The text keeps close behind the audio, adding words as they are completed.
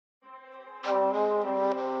Good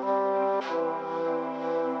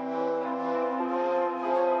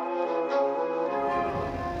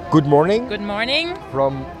morning. Good morning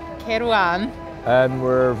From KAIROUAN. And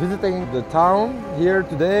we're visiting the town here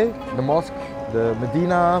today, the mosque, the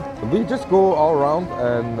Medina. We just go all around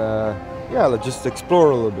and yeah, let's just explore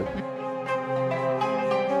a little bit.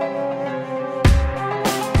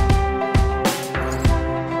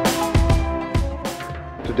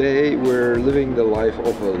 Today we're living the life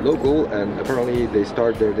of a local, and apparently they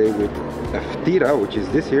start their day with aftira, which is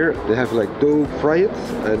this here. They have like dough, fry it,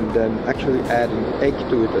 and then actually add an egg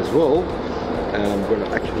to it as well. And I'm gonna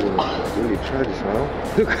actually really try this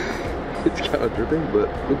now. Look, it's kind of dripping, but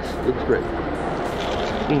looks great.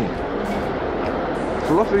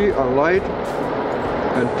 Fluffy and light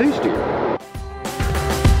and tasty.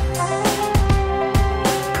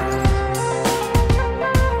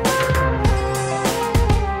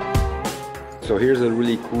 So here's a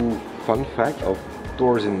really cool fun fact of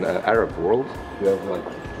tours in the Arab world. You have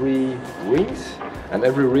like 3 rings, and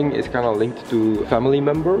every ring is kind of linked to family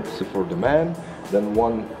members. So for the man, then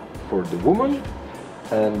one for the woman,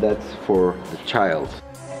 and that's for the child.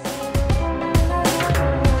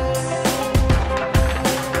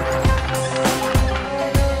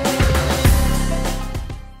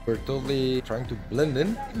 We're totally trying to blend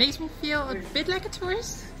in. It makes me feel a bit like a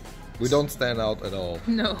tourist. We don't stand out at all.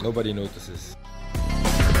 No. Nobody notices.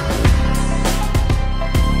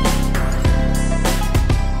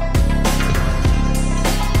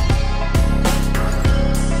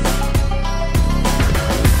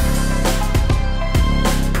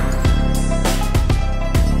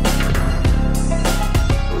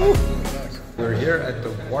 We're here at the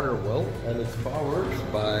water well, and it's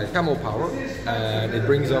powered by camel power, and it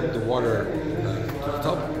brings up the water to the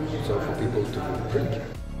top, so for people to drink.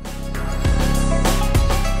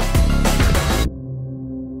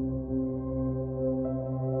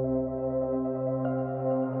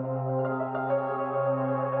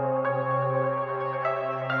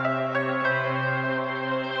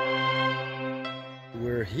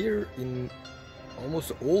 We're here in almost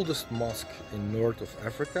the oldest mosque in north of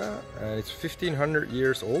Africa, and it's 1500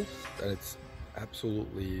 years old, and it's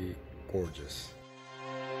absolutely gorgeous.